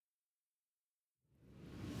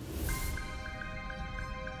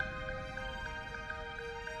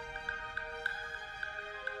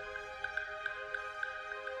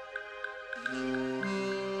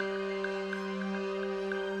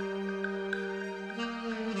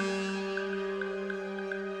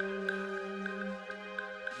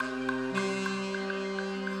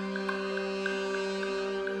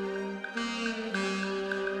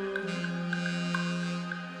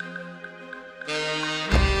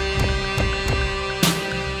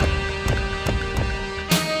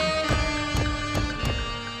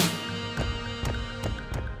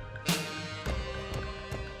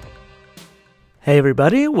Hey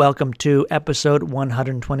everybody, welcome to episode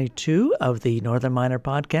 122 of the Northern Miner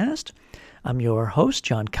podcast. I'm your host,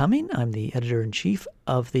 John Cumming. I'm the editor-in-chief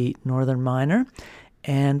of the Northern Miner.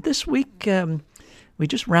 And this week, we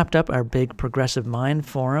just wrapped up our big Progressive Mine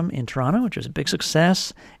Forum in Toronto, which was a big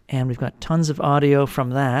success, and we've got tons of audio from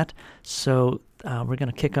that. So we're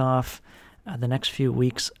going to kick off the next few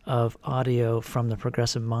weeks of audio from the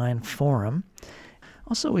Progressive Mine Forum.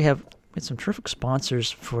 Also, we have some terrific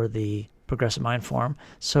sponsors for the Progressive Mine Forum.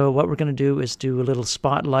 So what we're going to do is do a little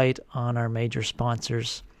spotlight on our major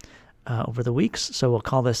sponsors over the weeks. So we'll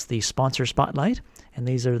call this the Sponsor Spotlight, and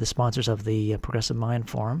these are the sponsors of the Progressive Mine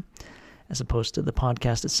Forum, as opposed to the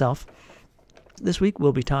podcast itself. This week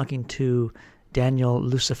we'll be talking to Daniel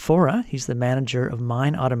Lucifora. He's the manager of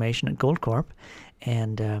mine automation at Goldcorp,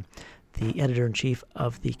 and the editor-in-chief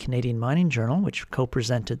of the Canadian Mining Journal, which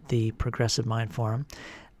co-presented the Progressive Mine Forum.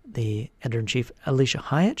 The editor-in-chief, Alicia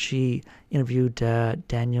Hyatt, she interviewed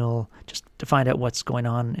Daniel just to find out what's going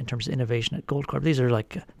on in terms of innovation at Goldcorp. These are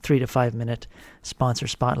like 3 to 5 minute sponsor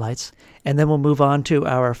spotlights. And then we'll move on to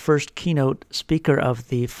our first keynote speaker of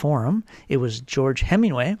the forum. It was George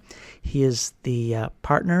Hemingway. He is the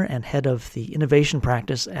partner and head of the innovation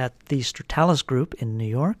practice at the Stratalis Group in New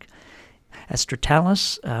York. At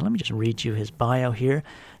Stratalis, let me just read you his bio here.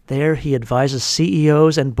 There, he advises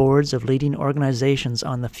CEOs and boards of leading organizations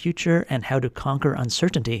on the future and how to conquer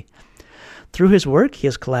uncertainty. Through his work, he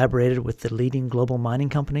has collaborated with the leading global mining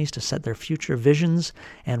companies to set their future visions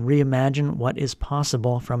and reimagine what is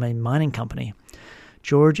possible from a mining company.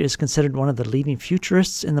 George is considered one of the leading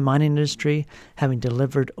futurists in the mining industry, having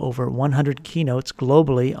delivered over 100 keynotes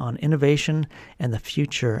globally on innovation and the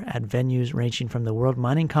future at venues ranging from the World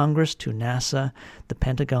Mining Congress to NASA, the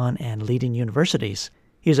Pentagon, and leading universities.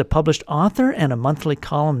 He is a published author and a monthly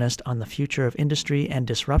columnist on the future of industry and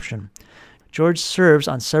disruption. George serves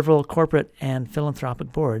on several corporate and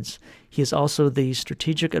philanthropic boards. He is also the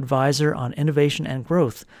strategic advisor on innovation and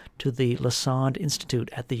growth to the Lassonde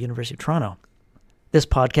Institute at the University of Toronto. This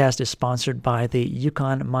podcast is sponsored by the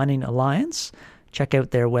Yukon Mining Alliance. Check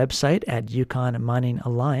out their website at Yukon Mining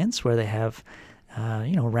Alliance, where they have a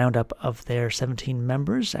roundup of their 17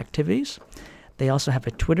 members' activities. They also have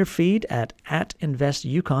a Twitter feed at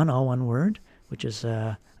 @InvestYukon, all one word, which is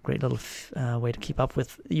a great little way to keep up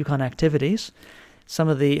with Yukon activities. Some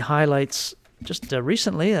of the highlights just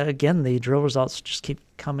recently, again, the drill results just keep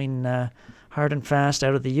coming hard and fast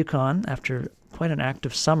out of the Yukon after quite an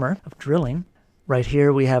active summer of drilling. Right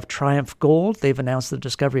here we have Triumph Gold. They've announced the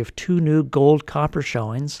discovery of 2 new gold-copper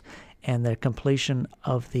showings and the completion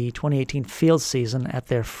of the 2018 field season at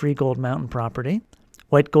their Free Gold Mountain property.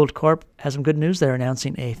 White Gold Corp has some good news. They're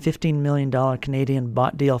announcing a $15 million Canadian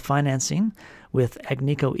bought deal financing with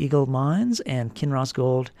Agnico Eagle Mines and Kinross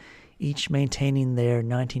Gold, each maintaining their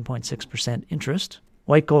 19.6% interest.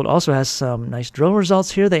 White Gold also has some nice drill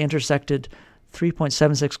results here. They intersected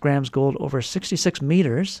 3.76 grams gold over 66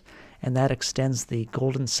 meters, and that extends the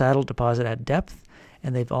Golden Saddle deposit at depth.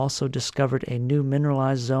 And they've also discovered a new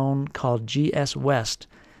mineralized zone called GS West,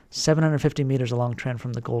 750 meters along trend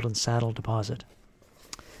from the Golden Saddle deposit.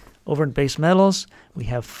 Over in base metals, we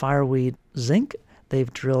have Fireweed Zinc.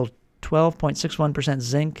 They've drilled 12.61%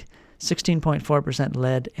 zinc, 16.4%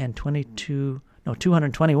 lead, and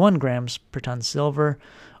 221 grams per ton silver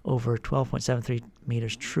over 12.73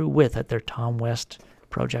 meters true width at their Tom West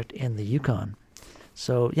project in the Yukon.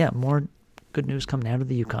 So, more good news coming out of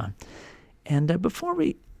the Yukon. And before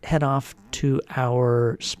we head off to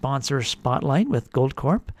our sponsor spotlight with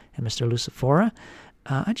Goldcorp and Mr. Lucifora,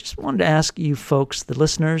 I just wanted to ask you folks, the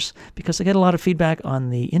listeners, because I get a lot of feedback on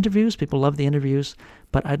the interviews. People love the interviews,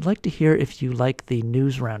 but I'd like to hear if you like the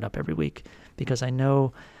news roundup every week, because I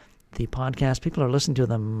know the podcast, people are listening to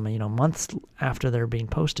them, months after they're being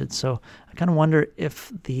posted. So I kind of wonder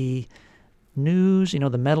if the news,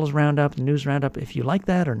 the metals roundup, the news roundup, if you like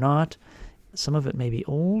that or not. Some of it may be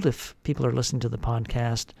old if people are listening to the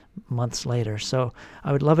podcast months later. So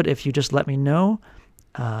I would love it if you just let me know.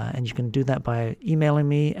 And you can do that by emailing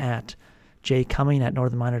me at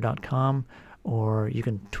jcumming@northernminer.com, or you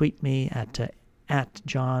can tweet me at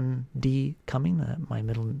John D. Cumming. My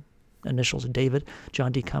middle initials are David,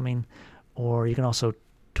 John D. Cumming, or you can also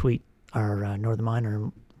tweet our Northern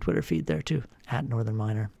Miner Twitter feed there too, at Northern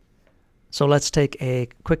Miner. So let's take a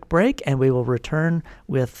quick break, and we will return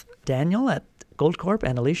with Daniel at Goldcorp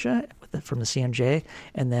and Alicia from the CMJ,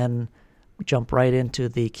 and then jump right into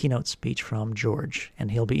the keynote speech from George, and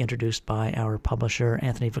he'll be introduced by our publisher,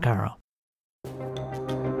 Anthony Vaccaro.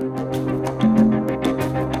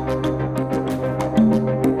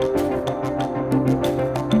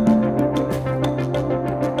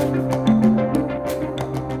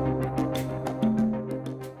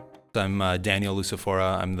 Daniel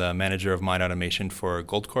Lucifora. I'm the manager of mine automation for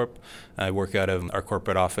Goldcorp. I work out of our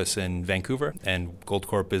corporate office in Vancouver, and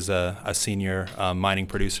Goldcorp is a senior mining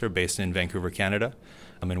producer based in Vancouver, Canada.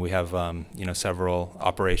 And we have several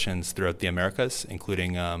operations throughout the Americas,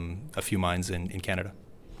 including a few mines in Canada.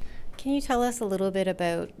 Can you tell us a little bit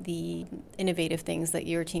about the innovative things that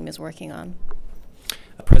your team is working on?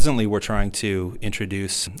 Presently, we're trying to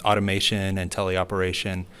introduce automation and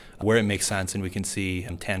teleoperation where it makes sense and we can see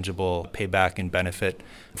tangible payback and benefit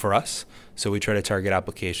for us. So we try to target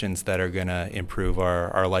applications that are going to improve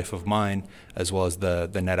our life of mine as well as the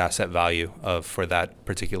net asset value for that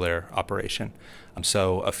particular operation.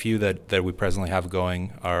 So a few that we presently have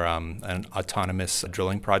going are an autonomous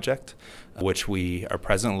drilling project, which we are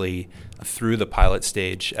presently through the pilot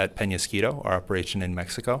stage at Peñasquito, our operation in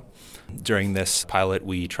Mexico. During this pilot,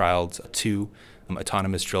 we trialed 2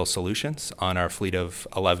 autonomous drill solutions on our fleet of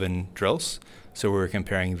 11 drills. So we were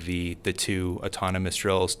comparing the 2 autonomous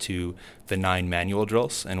drills to the 9 manual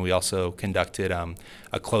drills, and we also conducted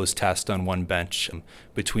a closed test on one bench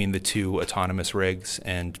between the 2 autonomous rigs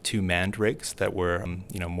and 2 manned rigs that were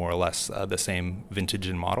more or less the same vintage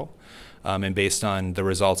and model. And based on the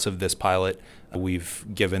results of this pilot, we've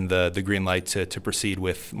given the green light to proceed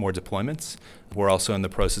with more deployments. We're also in the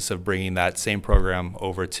process of bringing that same program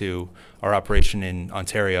over to our operation in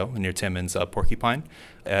Ontario near Timmins, Porcupine,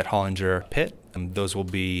 at Hollinger Pit. Those will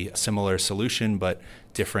be a similar solution, but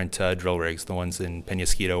different drill rigs. The ones in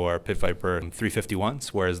Peñasquito are Pit Viper 351s,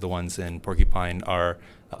 whereas the ones in Porcupine are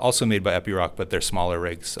also made by Epiroc, but they're smaller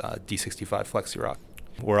rigs, D65 FlexiRock.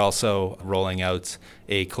 We're also rolling out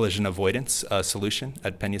a collision avoidance solution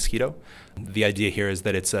at Peñasquito. The idea here is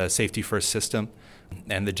that it's a safety-first system,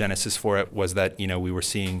 and the genesis for it was that we were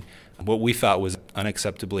seeing what we thought was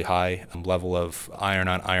unacceptably high level of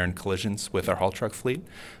iron-on-iron collisions with our haul truck fleet.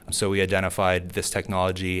 So we identified this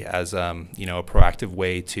technology as a proactive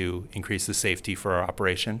way to increase the safety for our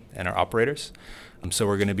operation and our operators. So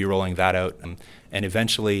we're going to be rolling that out, and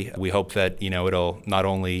eventually we hope that it'll not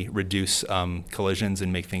only reduce collisions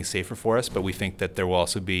and make things safer for us, but we think that there will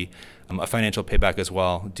also be a financial payback as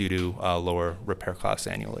well due to lower repair costs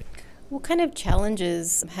annually. What kind of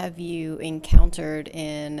challenges have you encountered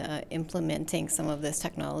in implementing some of this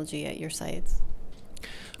technology at your sites?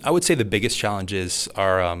 I would say the biggest challenges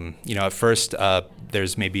are, at first,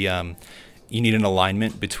 there's maybe you need an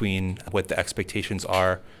alignment between what the expectations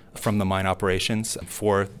are from the mine operations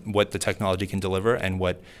for what the technology can deliver and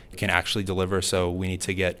what it can actually deliver. So we need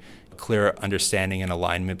to get clear understanding and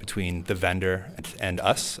alignment between the vendor and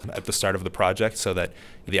us at the start of the project so that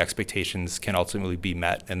the expectations can ultimately be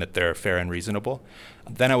met and that they're fair and reasonable.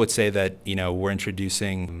 Then I would say that we're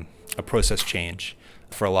introducing a process change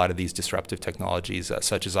for a lot of these disruptive technologies,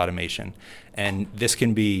 such as automation. And this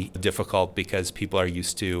can be difficult because people are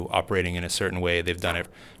used to operating in a certain way. They've done it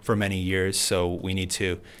for many years. So we need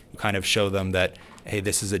to kind of show them that, hey,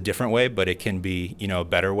 this is a different way, but it can be, a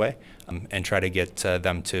better way, and try to get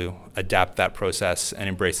them to adapt that process and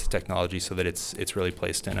embrace the technology so that it's really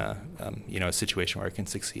placed in a situation where it can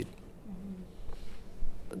succeed.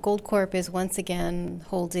 Goldcorp is once again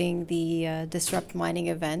holding the Disrupt Mining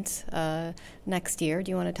event next year. Do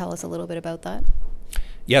you want to tell us a little bit about that?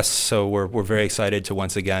 Yes, so we're very excited to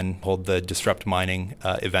once again hold the Disrupt Mining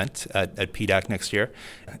event at PDAC next year.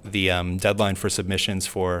 The deadline for submissions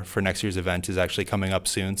for next year's event is actually coming up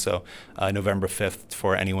soon, so November 5th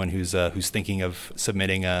for anyone who's thinking of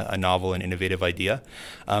submitting a novel and innovative idea.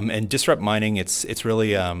 And Disrupt Mining, it's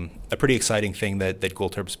really a pretty exciting thing that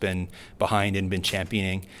Goldcorp's been behind and been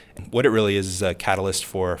championing. What it really is a catalyst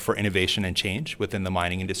for innovation and change within the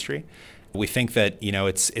mining industry. We think that,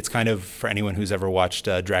 it's kind of, for anyone who's ever watched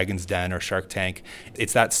Dragon's Den or Shark Tank,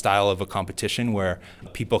 it's that style of a competition where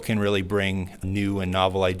people can really bring new and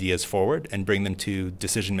novel ideas forward and bring them to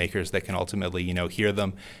decision makers that can ultimately, hear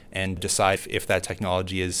them and decide if that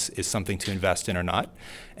technology is something to invest in or not.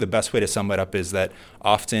 The best way to sum it up is that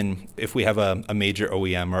often if we have a major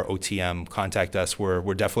OEM or OTM contact us,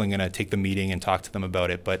 we're definitely going to take the meeting and talk to them about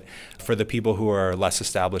it. But for the people who are less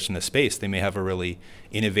established in the space, they may have a really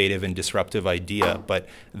innovative and disruptive idea, but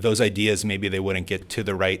those ideas maybe they wouldn't get to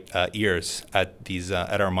the right ears at these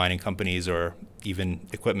at our mining companies or even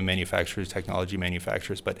equipment manufacturers, technology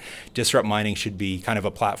manufacturers. But Disrupt Mining should be kind of a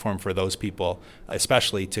platform for those people,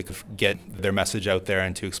 especially to get their message out there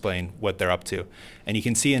and to explain what they're up to. And you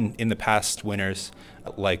can see in the past winners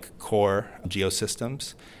like Core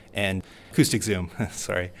Geosystems and Acoustic Zoom,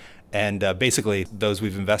 sorry, And basically, those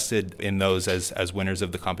we've invested in those as winners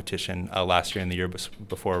of the competition last year and the year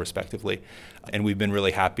before, respectively. And we've been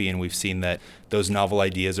really happy, and we've seen that those novel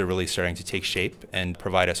ideas are really starting to take shape and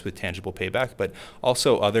provide us with tangible payback. But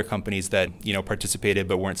also other companies that participated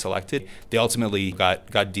but weren't selected, they ultimately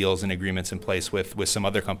got deals and agreements in place with some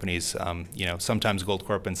other companies. Sometimes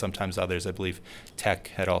Goldcorp and sometimes others. I believe Tech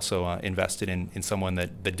had also invested in someone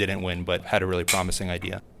that didn't win but had a really promising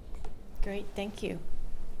idea. Great, thank you.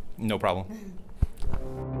 No problem.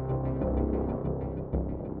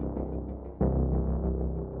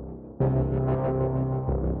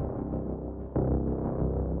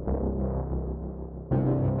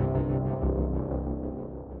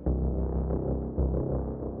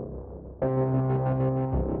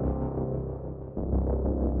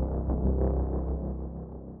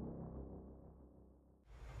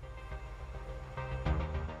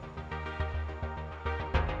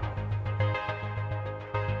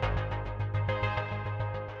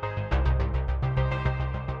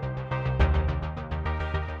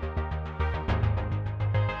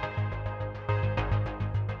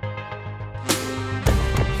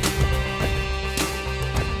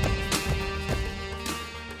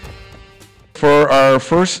 For our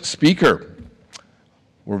first speaker,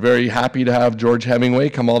 we're very happy to have George Hemingway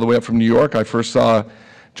come all the way up from New York. I first saw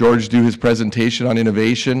George do his presentation on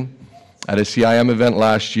innovation at a CIM event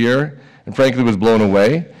last year, and frankly was blown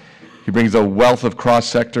away. He brings a wealth of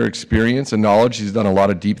cross-sector experience and knowledge. He's done a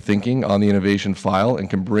lot of deep thinking on the innovation file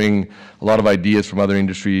and can bring a lot of ideas from other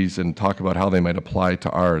industries and talk about how they might apply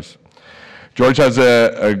to ours. George has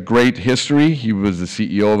a great history. He was the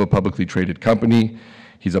CEO of a publicly traded company.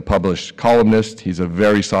 He's a published columnist. He's a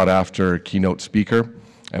very sought-after keynote speaker,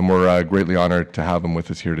 and we're greatly honored to have him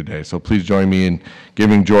with us here today. So please join me in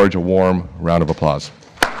giving George a warm round of applause.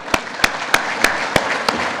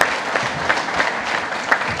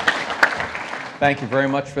 Thank you very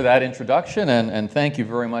much for that introduction, and thank you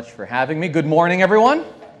very much for having me. Good morning, everyone.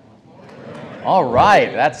 All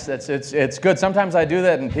right, it's good. Sometimes I do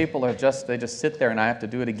that and people they just sit there and I have to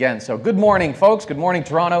do it again. So good morning, folks. Good morning,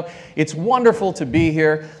 Toronto. It's wonderful to be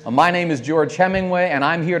here. My name is George Hemingway, and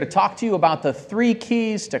I'm here to talk to you about the 3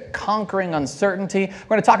 keys to conquering uncertainty. We're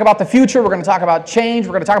going to talk about the future. We're going to talk about change.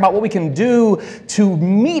 We're going to talk about what we can do to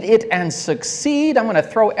meet it and succeed. I'm going to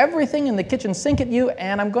throw everything in the kitchen sink at you,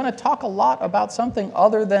 and I'm going to talk a lot about something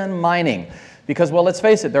other than mining. Because, well, let's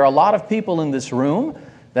face it, there are a lot of people in this room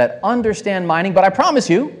that understand mining, but I promise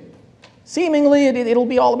you, seemingly it'll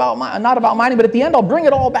be all about not about mining, but at the end I'll bring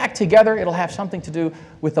it all back together. It'll have something to do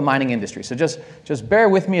with the mining industry. So just bear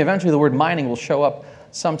with me. Eventually the word mining will show up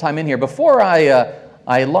sometime in here. Before I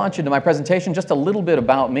launch into my presentation, just a little bit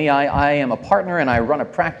about me. I am a partner and I run a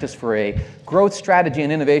practice for a growth strategy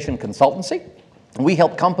and innovation consultancy. We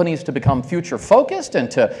help companies to become future-focused and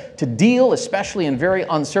to deal, especially in very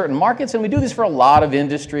uncertain markets, and we do this for a lot of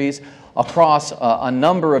industries across a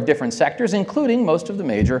number of different sectors, including most of the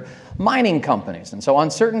major mining companies. And so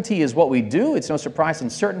uncertainty is what we do. It's no surprise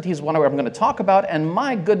uncertainty is what I'm going to talk about, and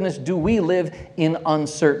my goodness, do we live in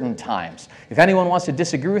uncertain times. If anyone wants to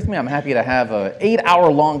disagree with me, I'm happy to have an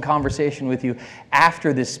 8-hour-long conversation with you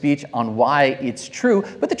after this speech on why it's true.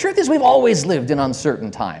 But the truth is we've always lived in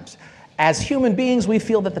uncertain times. As human beings, we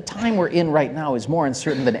feel that the time we're in right now is more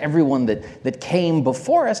uncertain than everyone that came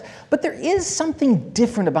before us. But there is something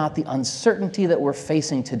different about the uncertainty that we're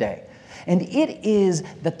facing today. And it is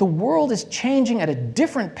that the world is changing at a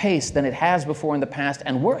different pace than it has before in the past,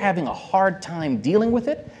 and we're having a hard time dealing with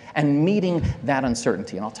it and meeting that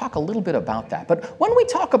uncertainty. And I'll talk a little bit about that. But when we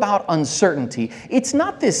talk about uncertainty, it's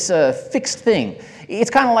not this fixed thing.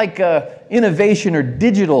 It's kind of like innovation or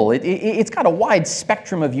digital. It's got a wide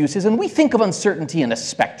spectrum of uses, and we think of uncertainty in a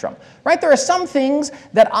spectrum, right? There are some things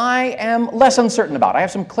that I am less uncertain about. I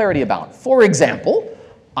have some clarity about. For example,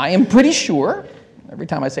 I am pretty sure, every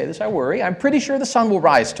time I say this I worry, I'm pretty sure the sun will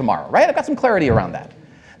rise tomorrow, right? I've got some clarity around that.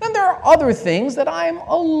 Then there are other things that I'm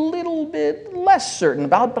a little bit less certain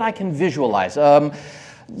about, but I can visualize.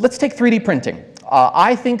 Let's take 3D printing.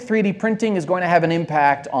 I think 3D printing is going to have an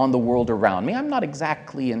impact on the world around me. I'm not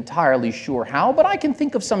exactly entirely sure how, but I can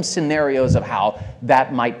think of some scenarios of how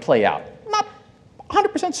that might play out. Not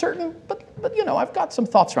 100% certain, but you know, I've got some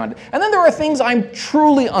thoughts around it. And then there are things I'm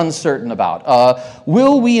truly uncertain about.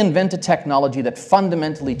 Will we invent a technology that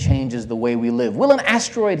fundamentally changes the way we live? Will an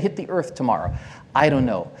asteroid hit the Earth tomorrow? I don't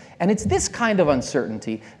know. And it's this kind of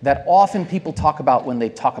uncertainty that often people talk about when they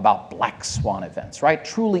talk about black swan events, right?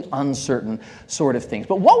 Truly uncertain sort of things.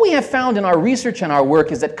 But what we have found in our research and our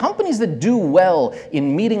work is that companies that do well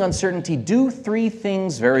in meeting uncertainty do 3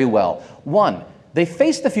 things very well. 1, they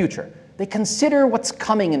face the future. They consider what's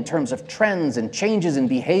coming in terms of trends and changes in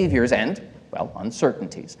behaviors and, well,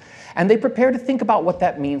 uncertainties. And they prepare to think about what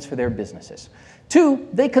that means for their businesses. 2,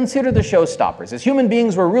 they consider the showstoppers. As human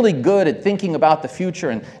beings, we're really good at thinking about the future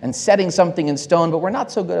and setting something in stone, but we're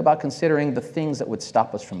not so good about considering the things that would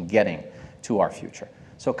stop us from getting to our future.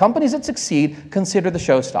 So companies that succeed consider the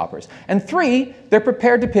showstoppers. And 3, they're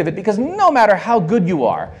prepared to pivot because no matter how good you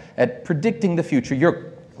are at predicting the future,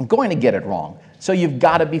 you're going to get it wrong. So you've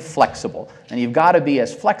got to be flexible, and you've got to be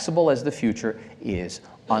as flexible as the future is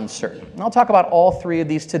uncertain. And I'll talk about all 3 of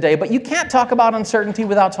these today, but you can't talk about uncertainty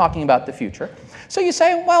without talking about the future. So you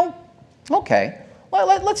say, well, okay, well,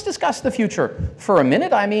 let's discuss the future for a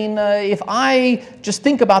minute. I mean, if I just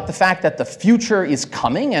think about the fact that the future is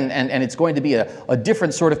coming and it's going to be a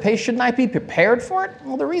different sort of pace, shouldn't I be prepared for it?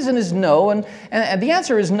 Well, the reason is no, and the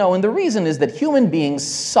answer is no, and the reason is that human beings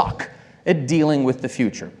suck at dealing with the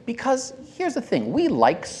future. Because here's the thing, we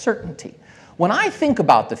like certainty. When I think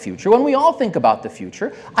about the future, when we all think about the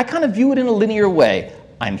future, I kind of view it in a linear way.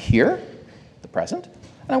 I'm here, the present,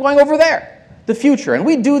 and I'm going over there, the future. And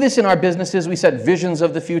we do this in our businesses. We set visions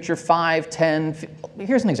of the future, 5, 10.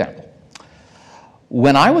 Here's an example.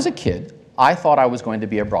 When I was a kid, I thought I was going to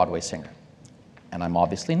be a Broadway singer. And I'm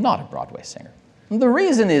obviously not a Broadway singer. And the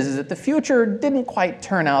reason is that the future didn't quite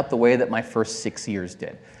turn out the way that my first 6 years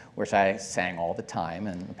did, which I sang all the time,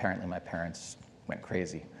 and apparently my parents went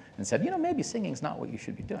crazy and said, maybe singing's not what you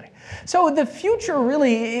should be doing. So the future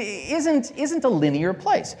really isn't a linear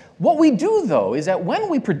place. What we do, though, is that when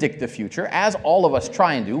we predict the future, as all of us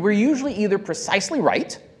try and do, we're usually either precisely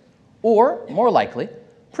right or, more likely,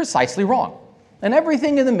 precisely wrong. And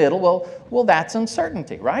everything in the middle, well, that's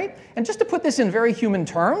uncertainty, right? And just to put this in very human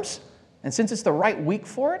terms, and since it's the right week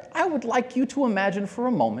for it, I would like you to imagine for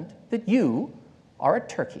a moment that you are a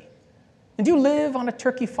turkey. And you live on a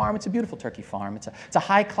turkey farm. It's a beautiful turkey farm. It's a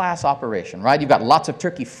high-class operation, right? You've got lots of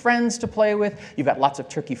turkey friends to play with. You've got lots of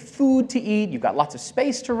turkey food to eat. You've got lots of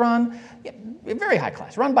space to run. Yeah, very high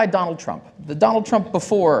class, run by Donald Trump, the Donald Trump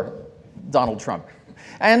before Donald Trump.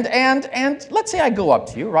 And let's say I go up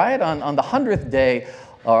to you, right, on the 100th day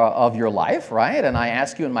of your life, right, and I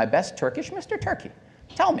ask you in my best Turkish, Mr. Turkey,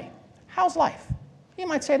 tell me, how's life? You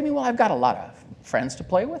might say to me, well, I've got a lot of friends to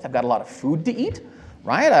play with. I've got a lot of food to eat.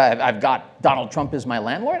 Right? I've got Donald Trump as my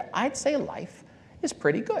landlord. I'd say life is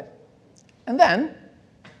pretty good. And then,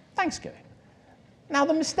 Thanksgiving. Now,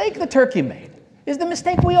 the mistake the turkey made is the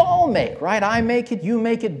mistake we all make, right? I make it, you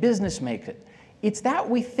make it, business make it. It's that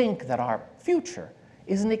we think that our future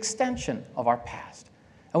is an extension of our past.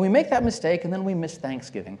 And we make that mistake, and then we miss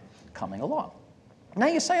Thanksgiving coming along. Now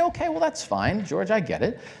you say, okay, well, that's fine, George, I get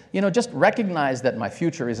it. Just recognize that my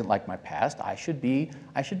future isn't like my past. I should be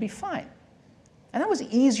fine. And that was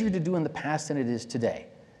easier to do in the past than it is today.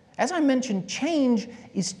 As I mentioned, change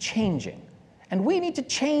is changing. And we need to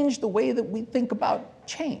change the way that we think about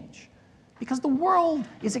change. Because the world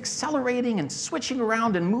is accelerating and switching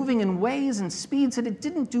around and moving in ways and speeds that it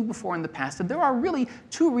didn't do before in the past. And there are really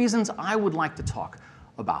 2 reasons I would like to talk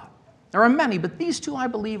about. There are many, but these 2, I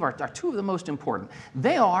believe, are 2 of the most important.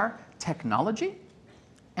 They are technology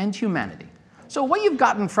and humanity. So what you've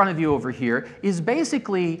got in front of you over here is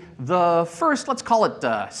basically the first, let's call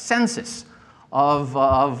it census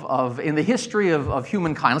in the history of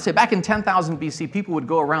humankind. Let's say back in 10,000 BC, people would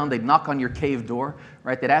go around, they'd knock on your cave door,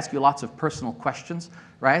 right? They'd ask you lots of personal questions,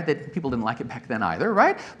 right? That people didn't like it back then either,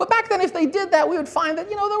 right? But back then, if they did that, we would find that,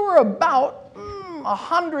 there were about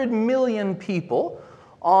 100 million people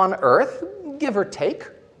on Earth, give or take,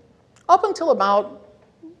 up until about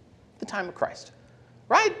the time of Christ.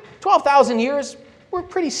 Right? 12,000 years, we're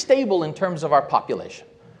pretty stable in terms of our population.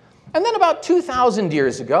 And then about 2,000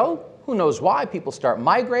 years ago, who knows why, people start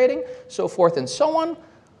migrating, so forth and so on,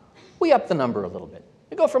 we up the number a little bit.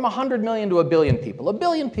 We go from 100 million to a billion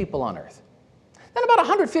people on Earth. Then about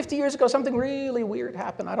 150 years ago, something really weird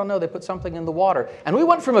happened. I don't know, they put something in the water. And we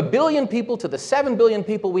went from 1 billion people to the 7 billion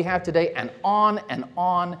people we have today, and on and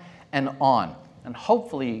on and on. And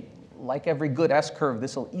hopefully, like every good S-curve,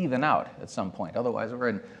 this will even out at some point. Otherwise,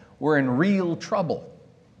 we're in real trouble.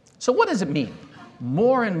 So what does it mean?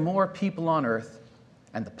 More and more people on Earth,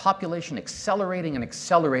 and the population accelerating and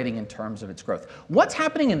accelerating in terms of its growth. What's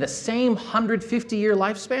happening in the same 150-year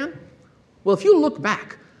lifespan? Well, if you look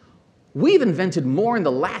back, we've invented more in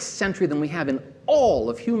the last century than we have in all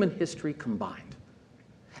of human history combined.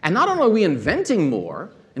 And not only are we inventing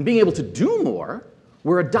more and being able to do more,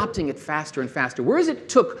 we're adopting it faster and faster. Whereas it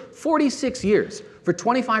took 46 years for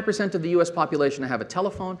 25% of the US population to have a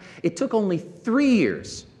telephone, it took only 3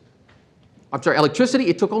 years. Electricity,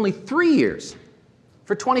 it took only 3 years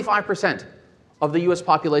for 25% of the US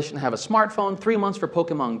population have a smartphone, 3 months for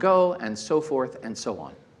Pokemon Go, and so forth and so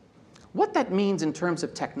on. What that means in terms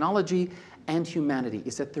of technology and humanity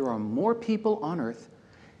is that there are more people on Earth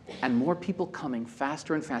and more people coming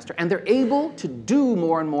faster and faster, and they're able to do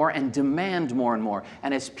more and more and demand more and more.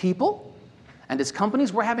 And as people and as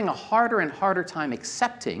companies, we're having a harder and harder time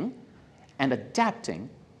accepting and adapting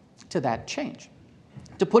to that change.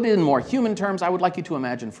 To put it in more human terms, I would like you to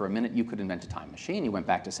imagine for a minute you could invent a time machine. You went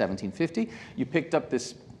back to 1750. You picked up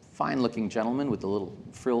this fine-looking gentleman with the little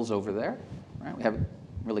frills over there. Right? We haven't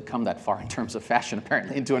really come that far in terms of fashion,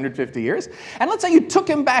 apparently, in 250 years. And let's say you took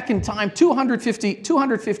him back in time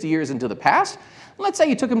 250 years into the past. Let's say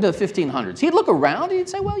you took him to the 1500s. He'd look around and he'd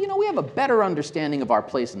say, well, you know, we have a better understanding of our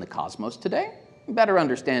place in the cosmos today, a better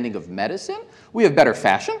understanding of medicine. We have better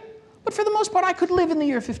fashion. But for the most part, I could live in the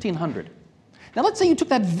year 1500. Now, let's say you took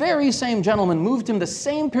that very same gentleman, moved him the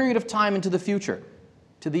same period of time into the future,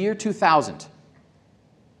 to the year 2000.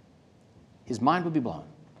 His mind would be blown.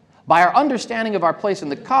 By our understanding of our place in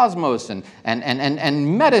the cosmos and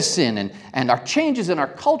medicine and our changes in our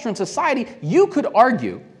culture and society, you could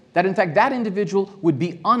argue that, in fact, that individual would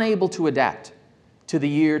be unable to adapt to the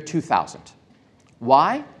year 2000.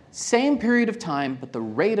 Why? Same period of time, but the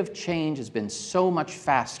rate of change has been so much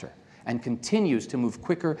faster and continues to move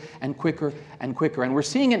quicker and quicker and quicker. And we're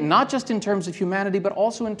seeing it not just in terms of humanity, but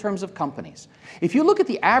also in terms of companies. If you look at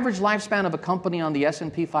the average lifespan of a company on the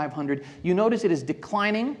S&P 500, you notice it is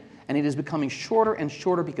declining and it is becoming shorter and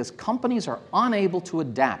shorter because companies are unable to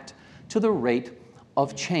adapt to the rate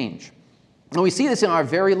of change. And we see this in our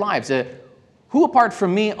very lives. Who apart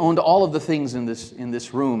from me owned all of the things in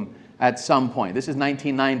this room at some point? This is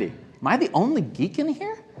 1990. Am I the only geek in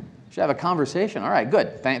here? Should have a conversation. All right,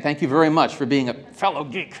 good. Thank you very much for being a fellow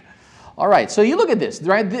geek. All right, so you look at this,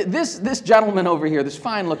 right? This gentleman over here, this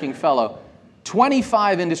fine-looking fellow,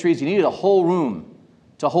 25 industries. You needed a whole room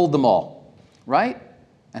to hold them all, right?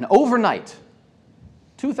 And overnight,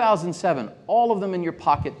 2007, all of them in your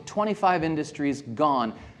pocket, 25 industries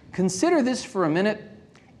gone. Consider this for a minute.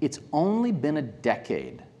 It's only been a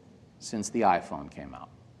decade since the iPhone came out.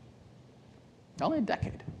 Only a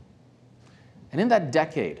decade. And in that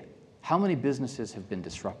decade, how many businesses have been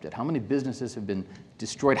disrupted? How many businesses have been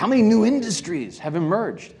destroyed? How many new industries have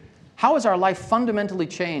emerged? How has our life fundamentally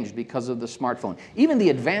changed because of the smartphone? Even the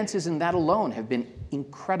advances in that alone have been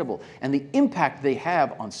incredible, and the impact they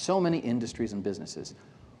have on so many industries and businesses.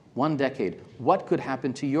 One decade. What could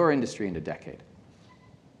happen to your industry in a decade?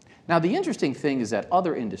 Now, the interesting thing is that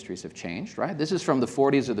other industries have changed, right? This is from the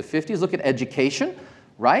 40s or the 50s. Look at education,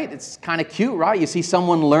 right? It's kind of cute, right? You see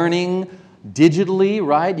someone learning digitally,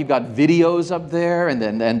 right? You've got videos up there,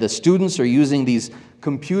 and the students are using these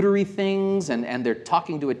computery things, and they're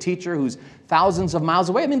talking to a teacher who's thousands of miles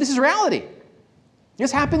away. I mean, this is reality.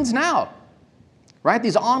 This happens now, right?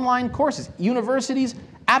 These online courses, universities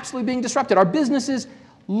absolutely being disrupted. Our businesses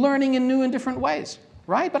learning in new and different ways,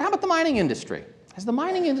 right? But how about the mining industry? Has the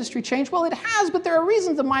mining industry changed? Well, it has, but there are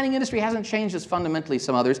reasons the mining industry hasn't changed as fundamentally as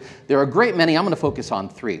some others. There are a great many. I'm going to focus on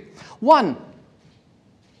three. One,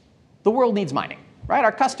 the world needs mining, right?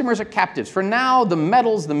 Our customers are captives. For now, the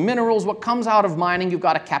metals, the minerals, what comes out of mining, you've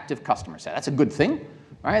got a captive customer set. That's a good thing,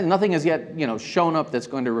 right? Nothing has yet, shown up that's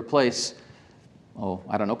going to replace,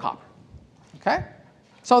 copper, okay?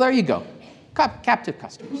 So there you go, captive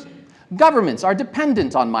customers. Governments are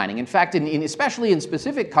dependent on mining. In fact, especially in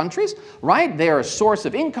specific countries, right? They are a source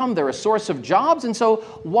of income, they're a source of jobs, and so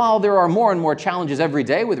while there are more and more challenges every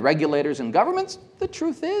day with regulators and governments, the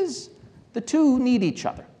truth is the two need each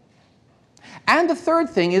other. And the third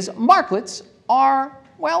thing is markets are,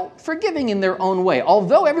 forgiving in their own way.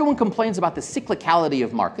 Although everyone complains about the cyclicality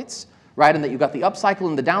of markets, right, and that you've got the up cycle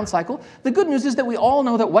and the down cycle, the good news is that we all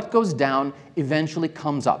know that what goes down eventually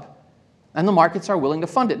comes up. And the markets are willing to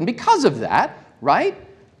fund it. And because of that, right,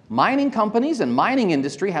 mining companies and mining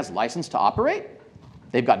industry has license to operate.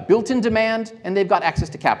 They've got built-in demand, and they've got access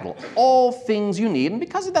to capital. All things you need. And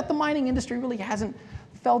because of that, the mining industry really hasn't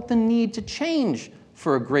felt the need to change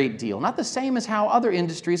for a great deal. Not the same as how other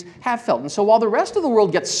industries have felt. And so while the rest of the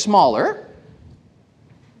world gets smaller,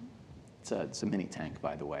 it's a mini tank,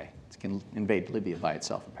 by the way. It can invade Libya by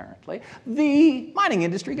itself, apparently. The mining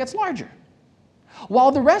industry gets larger.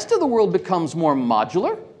 While the rest of the world becomes more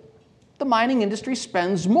modular, the mining industry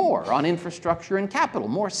spends more on infrastructure and capital,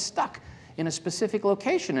 more stuck in a specific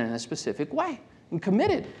location and in a specific way, and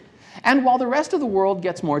committed. And while the rest of the world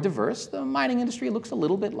gets more diverse, the mining industry looks a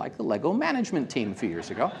little bit like the Lego management team a few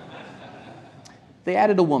years ago. They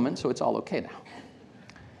added a woman, so it's all okay now.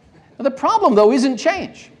 Now, the problem, though, isn't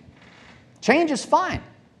change. Change is fine.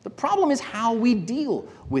 The problem is how we deal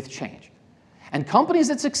with change. And companies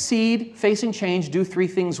that succeed facing change do three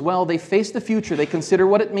things well. They face the future. They consider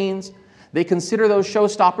what it means. They consider those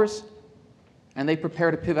showstoppers. And they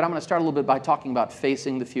prepare to pivot. I'm going to start a little bit by talking about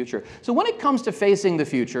facing the future. So when it comes to facing the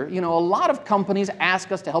future, a lot of companies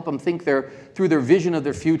ask us to help them think through their vision of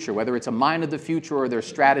their future, whether it's a mine of the future or their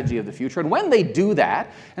strategy of the future. And when they do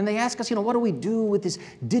that, and they ask us, what do we do with this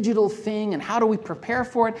digital thing, and how do we prepare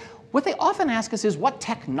for it? What they often ask us is, what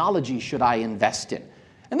technology should I invest in?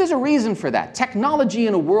 And there's a reason for that. Technology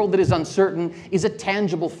in a world that is uncertain is a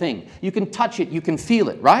tangible thing. You can touch it, you can feel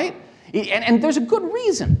it, right? And there's a good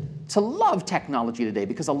reason to love technology today,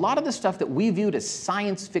 because a lot of the stuff that we viewed as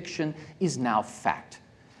science fiction is now fact.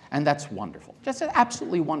 And that's wonderful. Just an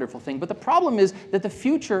absolutely wonderful thing. But the problem is that the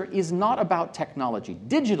future is not about technology.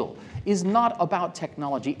 Digital is not about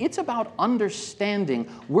technology. It's about understanding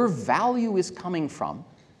where value is coming from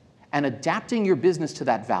and adapting your business to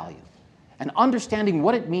that value, and understanding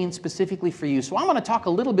what it means specifically for you. So I want to talk a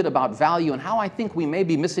little bit about value and how I think we may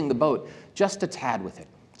be missing the boat just a tad with it.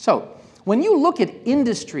 So when you look at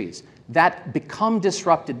industries that become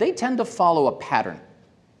disrupted, they tend to follow a pattern.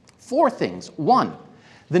 Four things. One,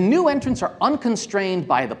 the new entrants are unconstrained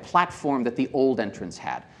by the platform that the old entrants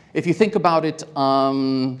had. If you think about it,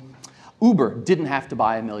 Uber didn't have to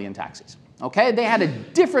buy 1 million taxis. Okay? They had a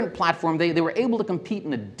different platform. They were able to compete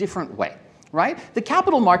in a different way. Right? The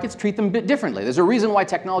capital markets treat them a bit differently. There's a reason why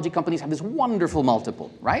technology companies have this wonderful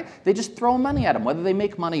multiple. Right? They just throw money at them, whether they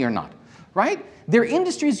make money or not. Right? They're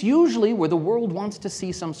industries usually where the world wants to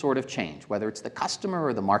see some sort of change, whether it's the customer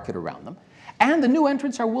or the market around them. And the new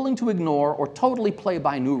entrants are willing to ignore or totally play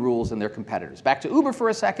by new rules in their competitors. Back to Uber for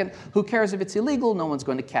a second. Who cares if it's illegal? No one's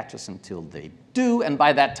going to catch us until they do. And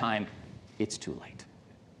by that time, it's too late.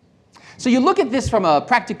 So you look at this from a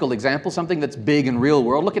practical example, something that's big in real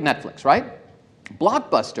world. Look at Netflix, right?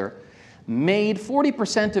 Blockbuster made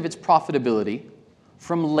 40% of its profitability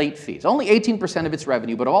from late fees. Only 18% of its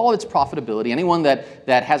revenue, but all of its profitability. Anyone that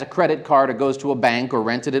has a credit card or goes to a bank or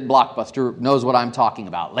rented at Blockbuster knows what I'm talking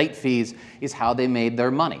about. Late fees is how they made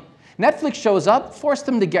their money. Netflix shows up, forced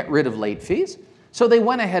them to get rid of late fees. So they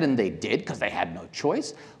went ahead and they did, because they had no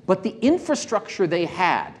choice. But the infrastructure they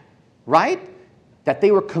had, right, that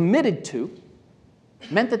they were committed to,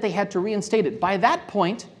 meant that they had to reinstate it. By that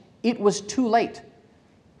point, it was too late.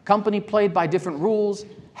 Company played by different rules,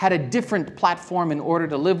 had a different platform in order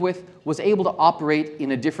to live with, was able to operate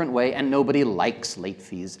in a different way, and nobody likes late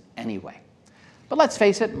fees anyway. But let's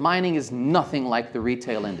face it, mining is nothing like the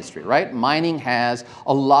retail industry, right? Mining has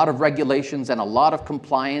a lot of regulations and a lot of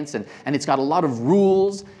compliance, and it's got a lot of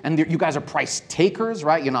rules, and you guys are price takers,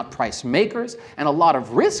 right? You're not price makers, and a lot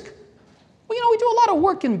of risk. Well, we do a lot of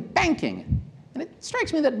work in banking, and it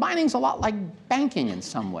strikes me that mining's a lot like banking in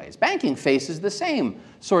some ways. Banking faces the same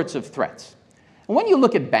sorts of threats. And when you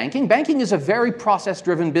look at banking, banking is a very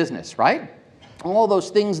process-driven business, right? All those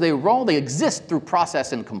things they exist through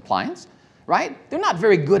process and compliance, right? They're not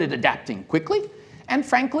very good at adapting quickly. And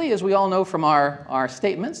frankly, as we all know from our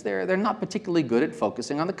statements, they're not particularly good at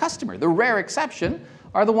focusing on the customer. The rare exception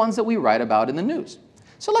are the ones that we write about in the news.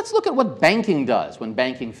 So let's look at what banking does when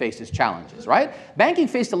banking faces challenges, right? Banking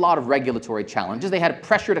faced a lot of regulatory challenges. They had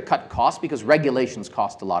pressure to cut costs because regulations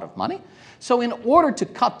cost a lot of money. So in order to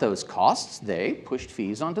cut those costs, they pushed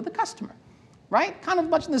fees onto the customer, right? Kind of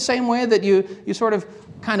much in the same way that you sort of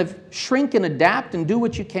kind of shrink and adapt and do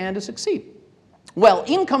what you can to succeed. Well,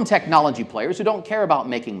 income technology players who don't care about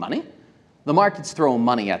making money, the market's throwing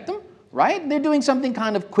money at them, right? They're doing something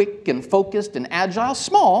kind of quick and focused and agile,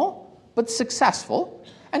 small, but successful.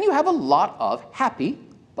 And you have a lot of happy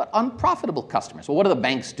but unprofitable customers. Well, what do the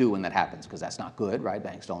banks do when that happens? Because that's not good, right?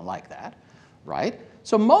 Banks don't like that, right?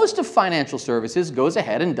 So most of financial services goes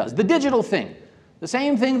ahead and does the digital thing. The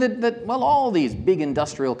same thing that all these big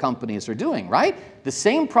industrial companies are doing, right? The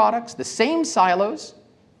same products, the same silos,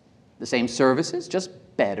 the same services, just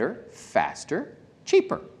better, faster,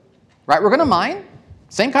 cheaper, right? We're going to mine,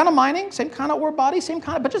 same kind of mining, same kind of ore body,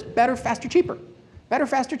 but just better, faster, cheaper. Better,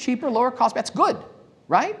 faster, cheaper, lower cost, that's good.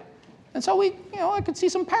 Right? And so I could see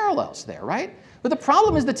some parallels there, right? But the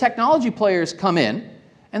problem is the technology players come in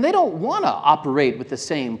and they don't want to operate with the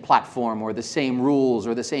same platform or the same rules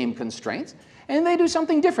or the same constraints, and they do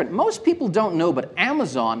something different. Most people don't know, but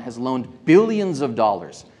Amazon has loaned billions of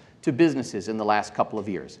dollars to businesses in the last couple of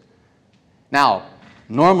years. Now,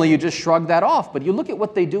 normally you just shrug that off, but you look at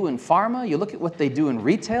what they do in pharma, you look at what they do in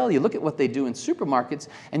retail, you look at what they do in supermarkets,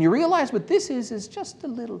 and you realize what this is just a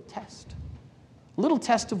little test. Little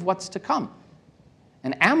test of what's to come.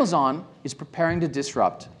 And Amazon is preparing to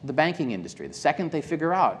disrupt the banking industry the second they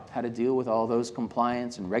figure out how to deal with all those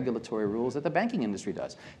compliance and regulatory rules that the banking industry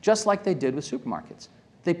does, just like they did with supermarkets.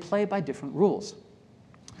 They play by different rules.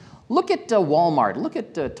 Look at Walmart. Look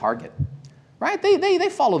at Target. Right? They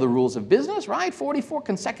follow the rules of business, right? 44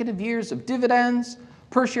 consecutive years of dividends,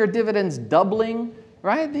 per share dividends doubling,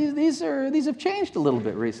 right? These have changed a little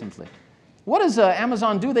bit recently. What does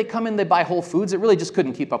Amazon do? They come in, they buy Whole Foods. It really just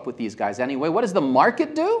couldn't keep up with these guys anyway. What does the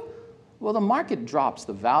market do? Well, the market drops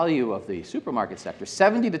the value of the supermarket sector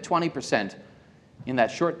 70 to 20% in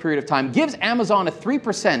that short period of time, gives Amazon a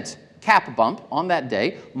 3% cap bump on that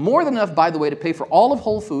day, more than enough, by the way, to pay for all of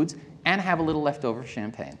Whole Foods and have a little leftover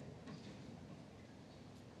champagne.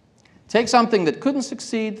 Take something that couldn't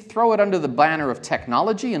succeed, throw it under the banner of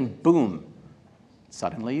technology, and boom,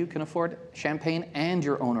 suddenly you can afford champagne and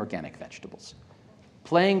your own organic vegetables.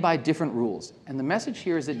 Playing by different rules. And the message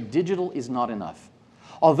here is that digital is not enough.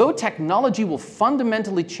 Although technology will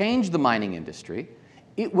fundamentally change the mining industry,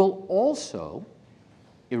 it will also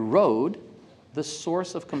erode the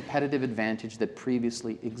source of competitive advantage that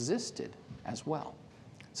previously existed as well.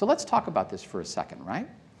 So let's talk about this for a second, right?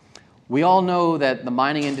 We all know that the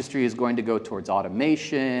mining industry is going to go towards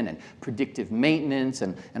automation and predictive maintenance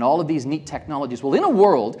and all of these neat technologies. Well, in a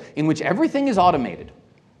world in which everything is automated,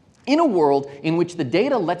 in a world in which the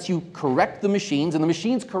data lets you correct the machines and the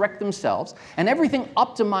machines correct themselves, and everything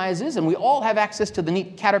optimizes, and we all have access to the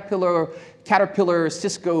neat Caterpillar,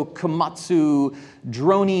 Cisco, Komatsu,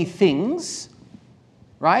 droney things,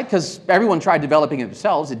 right? Because everyone tried developing it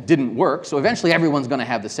themselves. It didn't work, so eventually everyone's going to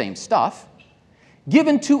have the same stuff.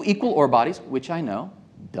 Given two equal ore bodies, which I know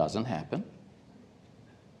doesn't happen,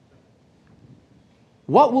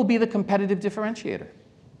 what will be the competitive differentiator?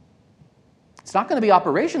 It's not going to be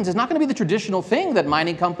operations. It's not going to be the traditional thing that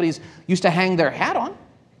mining companies used to hang their hat on.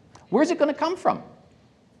 Where's it going to come from?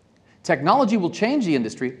 Technology will change the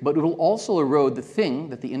industry, but it will also erode the thing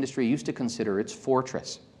that the industry used to consider its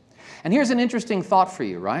fortress. And here's an interesting thought for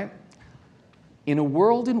you, right? In a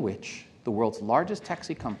world in which the world's largest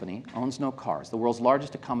taxi company owns no cars, the world's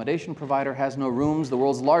largest accommodation provider has no rooms, the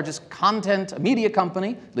world's largest content media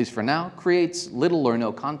company, at least for now, creates little or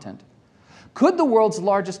no content, could the world's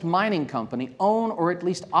largest mining company own or at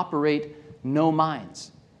least operate no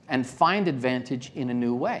mines and find advantage in a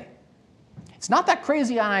new way? It's not that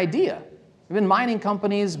crazy an idea. There have been mining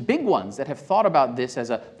companies, big ones, that have thought about this as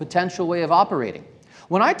a potential way of operating.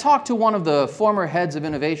 When I talked to one of the former heads of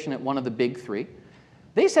innovation at one of the big three,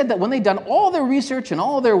 they said that when they'd done all their research and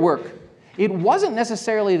all their work, it wasn't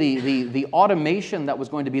necessarily the automation that was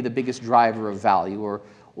going to be the biggest driver of value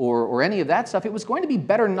or any of that stuff. It was going to be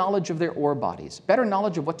better knowledge of their ore bodies, better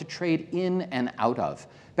knowledge of what to trade in and out of,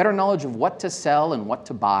 better knowledge of what to sell and what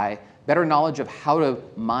to buy, better knowledge of how to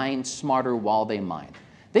mine smarter while they mine.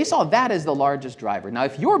 They saw that as the largest driver. Now,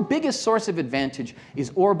 if your biggest source of advantage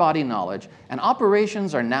is ore body knowledge and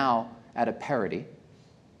operations are now at a parity,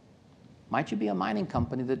 might you be a mining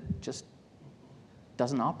company that just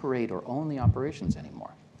doesn't operate or own the operations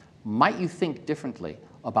anymore? Might you think differently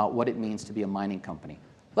about what it means to be a mining company?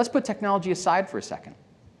 Let's put technology aside for a second.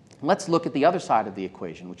 Let's look at the other side of the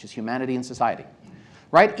equation, which is humanity and society.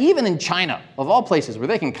 Right? Even in China, of all places where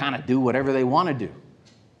they can kind of do whatever they want to do,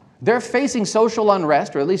 they're facing social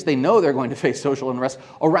unrest, or at least they know they're going to face social unrest,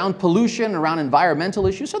 around pollution, around environmental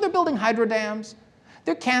issues, so they're building hydro dams.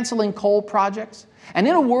 They're canceling coal projects. And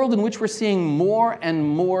in a world in which we're seeing more and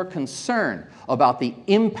more concern about the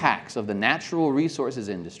impacts of the natural resources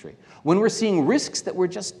industry, when we're seeing risks that were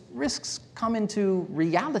just risks come into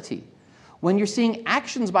reality, when you're seeing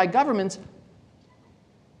actions by governments,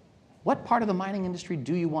 what part of the mining industry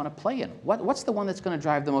do you want to play in? What's the one that's going to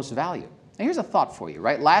drive the most value? Now here's a thought for you,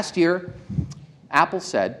 right? Last year, Apple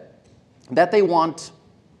said that they want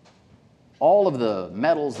all of the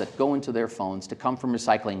metals that go into their phones to come from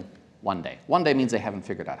recycling one day. One day means they haven't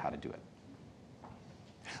figured out how to do it.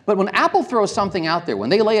 But when Apple throws something out there, when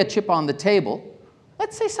they lay a chip on the table,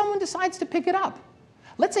 let's say someone decides to pick it up.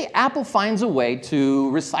 Let's say Apple finds a way to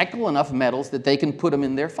recycle enough metals that they can put them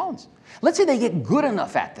in their phones. Let's say they get good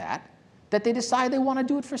enough at that they decide they want to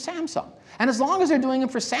do it for Samsung. And as long as they're doing it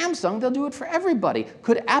for Samsung, they'll do it for everybody.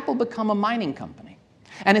 Could Apple become a mining company?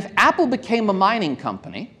 And if Apple became a mining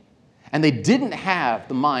company, and they didn't have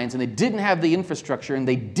the mines, and they didn't have the infrastructure, and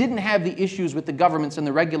they didn't have the issues with the governments and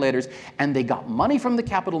the regulators, and they got money from the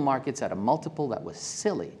capital markets at a multiple that was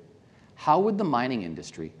silly, how would the mining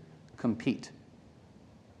industry compete?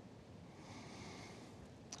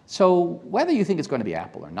 So whether you think it's going to be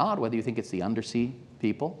Apple or not, whether you think it's the undersea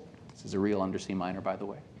people, this is a real undersea miner, by the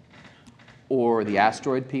way, or the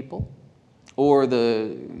asteroid people, or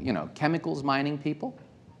the chemicals mining people,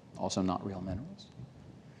 also not real minerals,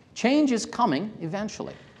 change is coming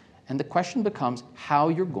eventually. And the question becomes how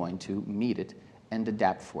you're going to meet it and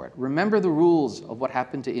adapt for it. Remember the rules of what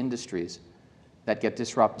happened to industries that get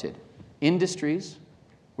disrupted. Industries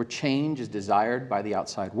where change is desired by the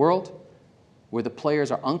outside world, where the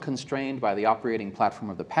players are unconstrained by the operating platform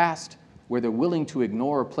of the past, where they're willing to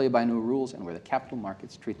ignore or play by new rules, and where the capital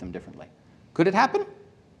markets treat them differently. Could it happen?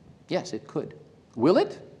 Yes, it could. Will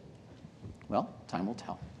it? Well, time will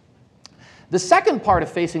tell. The second part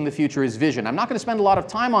of facing the future is vision. I'm not going to spend a lot of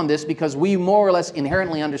time on this because we more or less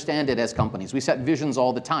inherently understand it as companies. We set visions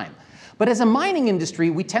all the time. But as a mining industry,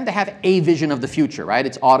 we tend to have a vision of the future, right?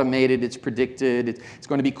 It's automated, it's predicted, it's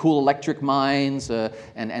going to be cool electric mines,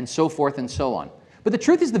 and so forth and so on. But the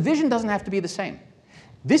truth is the vision doesn't have to be the same.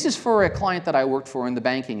 This is for a client that I worked for in the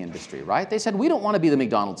banking industry, right? They said, we don't want to be the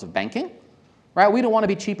McDonald's of banking, right? We don't want to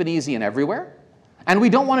be cheap and easy and everywhere. And we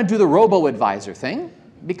don't want to do the robo-advisor thing,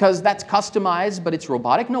 because that's customized, but it's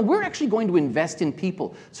robotic. No, we're actually going to invest in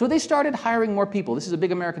people. So they started hiring more people. This is a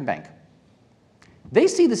big American bank. They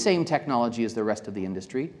see the same technology as the rest of the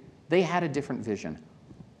industry. They had a different vision.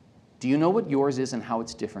 Do you know what yours is and how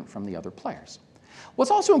it's different from the other players?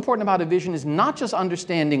 What's also important about a vision is not just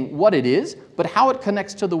understanding what it is, but how it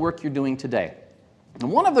connects to the work you're doing today.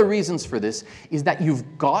 And one of the reasons for this is that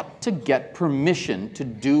you've got to get permission to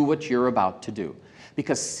do what you're about to do.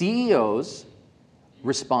 Because CEOs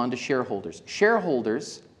respond to shareholders.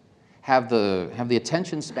 Shareholders have the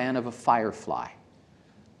attention span of a firefly.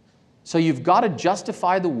 So you've got to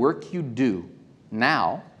justify the work you do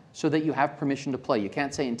now so that you have permission to play. You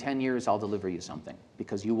can't say in 10 years I'll deliver you something,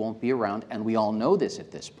 because you won't be around, and we all know this at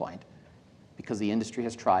this point because the industry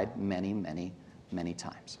has tried many, many, many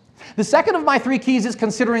times. The second of my three keys is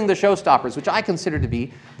considering the showstoppers, which I consider to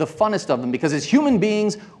be the funnest of them, because as human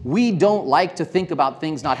beings, we don't like to think about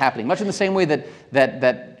things not happening, much in the same way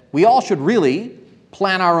that we all should really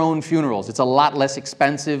plan our own funerals. It's a lot less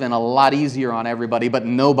expensive and a lot easier on everybody, but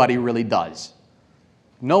nobody really does.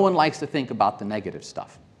 No one likes to think about the negative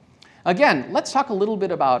stuff. Again, let's talk a little bit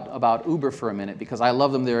about Uber for a minute, because I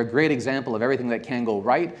love them. They're a great example of everything that can go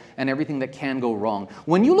right and everything that can go wrong.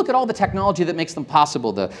 When you look at all the technology that makes them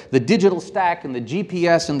possible, the digital stack and the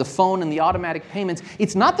GPS and the phone and the automatic payments,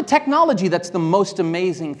 it's not the technology that's the most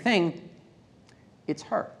amazing thing. It's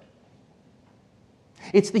her.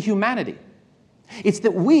 It's the humanity. It's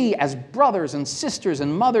that we, as brothers and sisters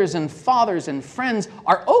and mothers and fathers and friends,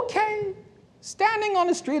 are okay standing on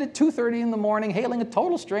the street at 2:30 in the morning, hailing a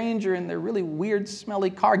total stranger in their really weird, smelly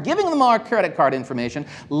car, giving them our credit card information,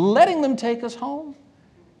 letting them take us home,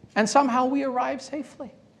 and somehow we arrive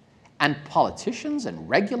safely. And politicians and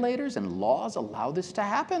regulators and laws allow this to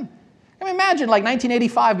happen. I mean, imagine, like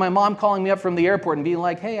 1985, my mom calling me up from the airport and being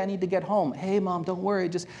like, hey, I need to get home. Hey, Mom, don't worry.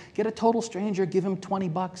 Just get a total stranger, give him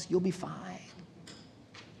 $20, you'll be fine.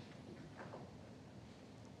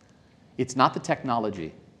 It's not the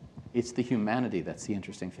technology. It's the humanity that's the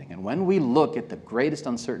interesting thing. And when we look at the greatest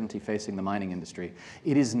uncertainty facing the mining industry,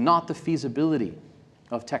 it is not the feasibility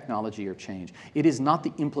of technology or change. It is not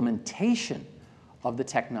the implementation of the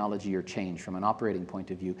technology or change from an operating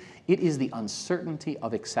point of view. It is the uncertainty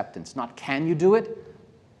of acceptance. Not can you do it,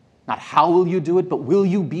 not how will you do it, but will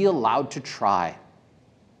you be allowed to try?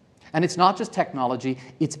 And it's not just technology,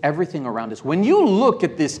 it's everything around us. When you look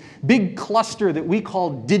at this big cluster that we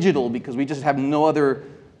call digital, because we just have no other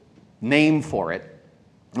name for it,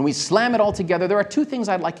 and we slam it all together, there are two things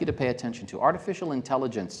I'd like you to pay attention to: artificial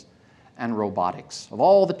intelligence and robotics, of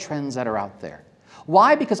all the trends that are out there.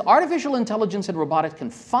 Why? Because artificial intelligence and robotics can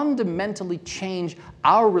fundamentally change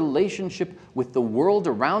our relationship with the world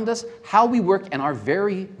around us, how we work, and our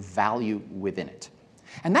very value within it.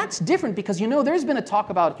 And that's different because, you know, there's been a talk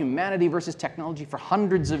about humanity versus technology for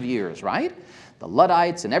hundreds of years, right? The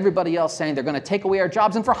Luddites and everybody else saying they're going to take away our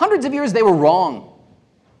jobs, and for hundreds of years they were wrong.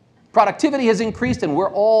 Productivity has increased, and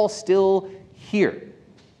we're all still here.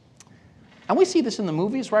 And we see this in the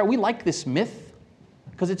movies, right? We like this myth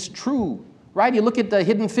because it's true, right? You look at the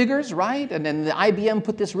Hidden Figures, right? And then the IBM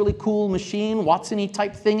put this really cool machine, Watson-y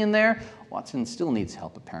type thing in there. Watson still needs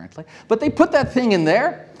help, apparently. But they put that thing in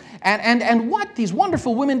there, and what? These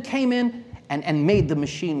wonderful women came in and made the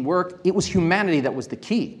machine work. It was humanity that was the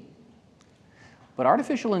key. But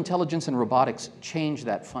artificial intelligence and robotics change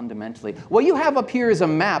that fundamentally. What you have up here is a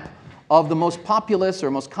map of the most populous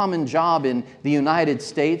or most common job in the United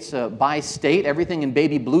States by state. Everything in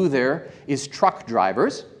baby blue there is truck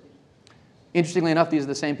drivers. Interestingly enough, these are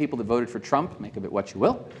the same people that voted for Trump. Make of it what you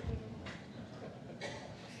will.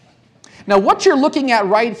 Now, what you're looking at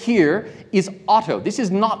right here is auto. This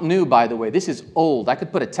is not new, by the way. This is old. I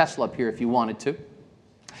could put a Tesla up here if you wanted to.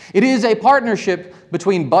 It is a partnership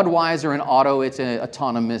between Budweiser and Otto. It's an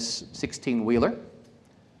autonomous 16-wheeler.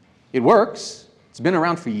 It works. It's been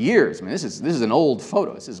around for years. I mean, this is an old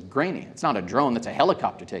photo. This is grainy. It's not a drone. That's a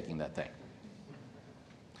helicopter taking that thing.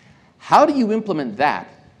 How do you implement that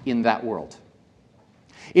in that world?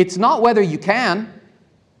 It's not whether you can.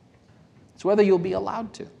 It's whether you'll be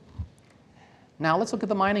allowed to. Now, let's look at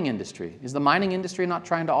the mining industry. Is the mining industry not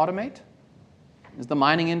trying to automate? Is the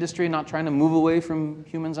mining industry not trying to move away from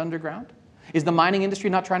humans underground? Is the mining industry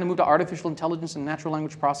not trying to move to artificial intelligence and natural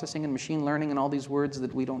language processing and machine learning and all these words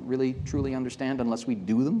that we don't really truly understand unless we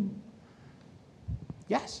do them?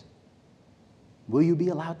 Yes. Will you be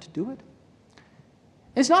allowed to do it?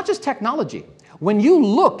 It's not just technology. When you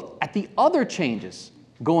look at the other changes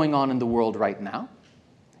going on in the world right now,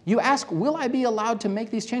 you ask, will I be allowed to make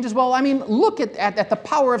these changes? Well, I mean, look at the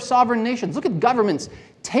power of sovereign nations. Look at governments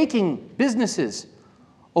taking businesses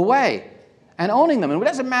away and owning them. And it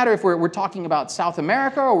doesn't matter if we're talking about South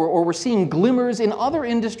America or we're seeing glimmers in other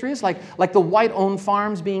industries like the white-owned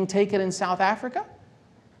farms being taken in South Africa.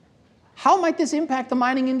 How might this impact the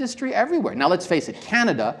mining industry everywhere? Now, let's face it,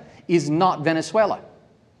 Canada is not Venezuela.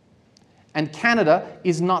 And Canada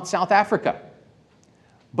is not South Africa.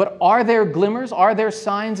 But are there glimmers, are there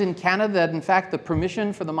signs in Canada that, in fact, the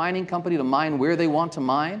permission for the mining company to mine where they want to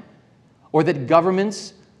mine, or that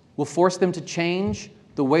governments will force them to change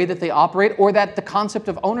the way that they operate, or that the concept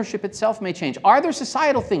of ownership itself may change? Are there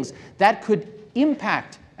societal things that could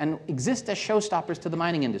impact and exist as showstoppers to the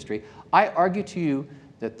mining industry? I argue to you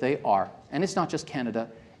that they are. And it's not just Canada,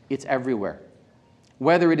 it's everywhere.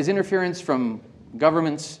 Whether it is interference from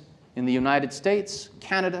governments in the United States,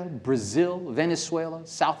 Canada, Brazil, Venezuela,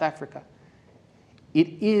 South Africa. It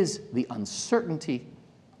is the uncertainty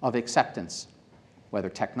of acceptance, whether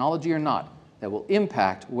technology or not, that will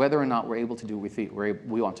impact whether or not we're able to do what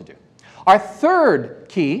we want to do. Our third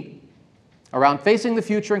key around facing the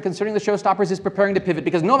future and considering the showstoppers is preparing to pivot,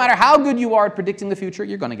 because no matter how good you are at predicting the future,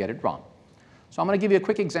 you're going to get it wrong. So I'm going to give you a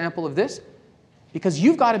quick example of this, because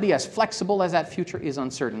you've got to be as flexible as that future is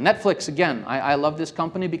uncertain. Netflix, again, I love this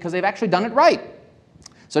company because they've actually done it right.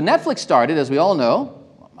 So Netflix started, as we all know,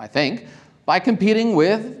 I think, by competing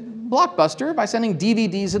with Blockbuster by sending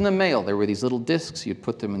DVDs in the mail. There were these little discs. You'd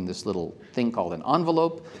put them in this little thing called an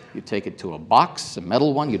envelope. You'd take it to a box, a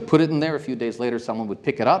metal one. You'd put it in there. A few days later, someone would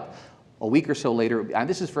pick it up. A week or so later, and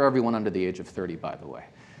this is for everyone under the age of 30, by the way,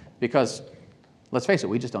 because let's face it,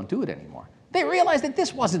 we just don't do it anymore. They realized that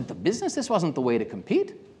this wasn't the business, this wasn't the way to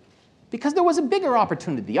compete, because there was a bigger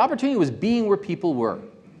opportunity. The opportunity was being where people were.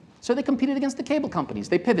 So they competed against the cable companies.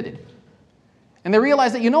 They pivoted. And they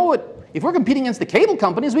realized that, you know what, if we're competing against the cable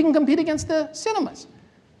companies, we can compete against the cinemas.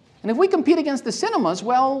 And if we compete against the cinemas,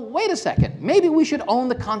 well, wait a second, maybe we should own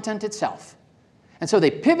the content itself. And so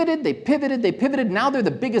they pivoted, they pivoted, they pivoted. Now they're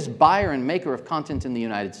the biggest buyer and maker of content in the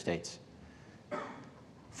United States.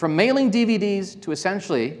 From mailing DVDs to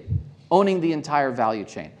essentially owning the entire value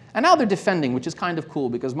chain. And now they're defending, which is kind of cool,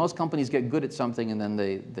 because most companies get good at something and then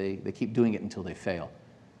they keep doing it until they fail.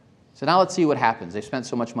 So now let's see what happens. They've spent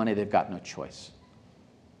so much money, they've got no choice.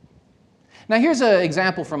 Now here's an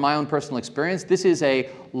example from my own personal experience. This is a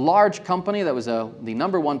large company that was the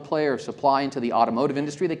 #1 player of supply into the automotive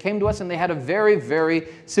industry. They came to us and they had a very, very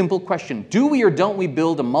simple question. Do we or don't we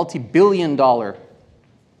build a multi-billion-dollar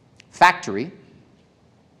factory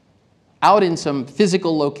out in some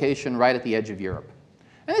physical location right at the edge of Europe?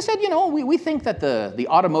 And they said, you know, we think that the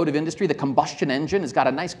automotive industry, the combustion engine, has got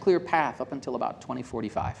a nice clear path up until about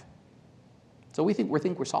 2045. So we think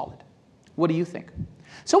we're solid. What do you think?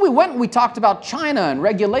 So we went and we talked about China and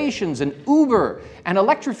regulations and Uber and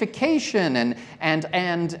electrification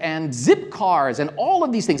and zip cars and all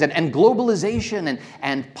of these things and globalization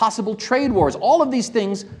and possible trade wars, all of these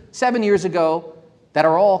things 7 years ago that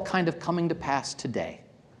are all kind of coming to pass today.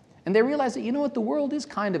 And they realized that, you know what, the world is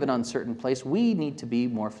kind of an uncertain place. We need to be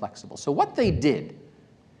more flexible. So what they did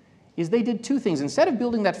is they did two things. Instead of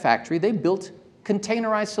building that factory, they built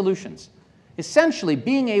containerized solutions. Essentially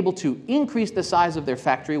being able to increase the size of their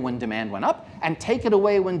factory when demand went up and take it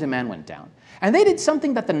away when demand went down. And they did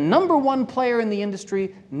something that the #1 player in the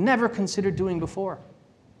industry never considered doing before.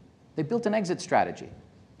 They built an exit strategy.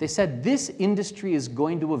 They said, this industry is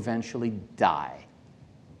going to eventually die.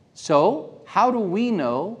 So how do we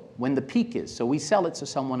know when the peak is? So we sell it so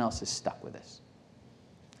someone else is stuck with us.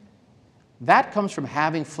 That comes from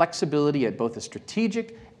having flexibility at both a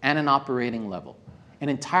strategic and an operating level. An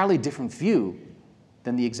entirely different view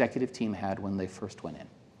than the executive team had when they first went in.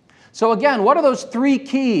 So again, what are those 3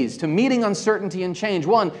 keys to meeting uncertainty and change?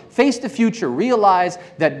 1, face the future. Realize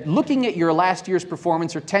that looking at your last year's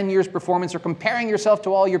performance or 10 years' performance or comparing yourself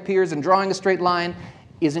to all your peers and drawing a straight line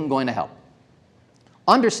isn't going to help.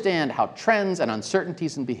 Understand how trends and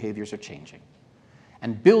uncertainties and behaviors are changing.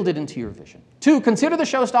 and build it into your vision. 2, consider the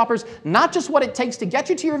showstoppers, not just what it takes to get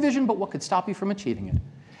you to your vision, but what could stop you from achieving it.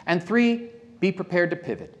 And 3, be prepared to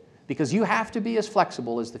pivot, because you have to be as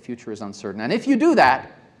flexible as the future is uncertain. And if you do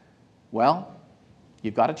that, well,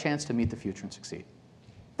 you've got a chance to meet the future and succeed.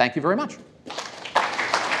 Thank you very much.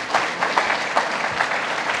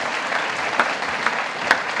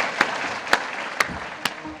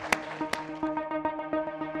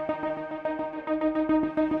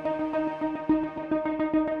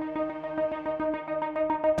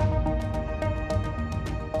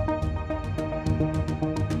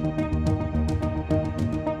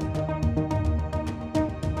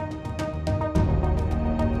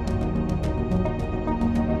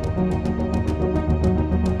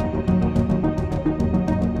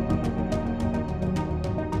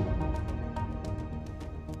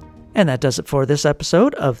 And that does it for this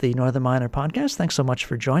episode of the Northern Miner Podcast. Thanks so much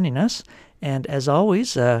for joining us. And as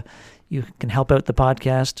always, you can help out the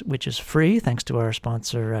podcast, which is free, thanks to our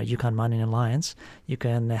sponsor, Yukon Mining Alliance. You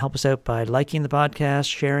can help us out by liking the podcast,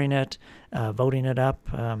 sharing it, voting it up,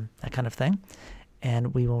 that kind of thing.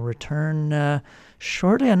 And we will return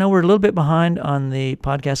shortly. I know we're a little bit behind on the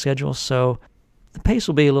podcast schedule, so the pace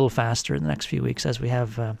will be a little faster in the next few weeks as we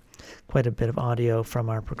have quite a bit of audio from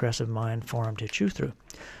our Progressive Mind Forum to chew through.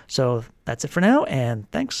 So that's it for now, and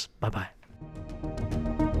thanks. Bye-bye.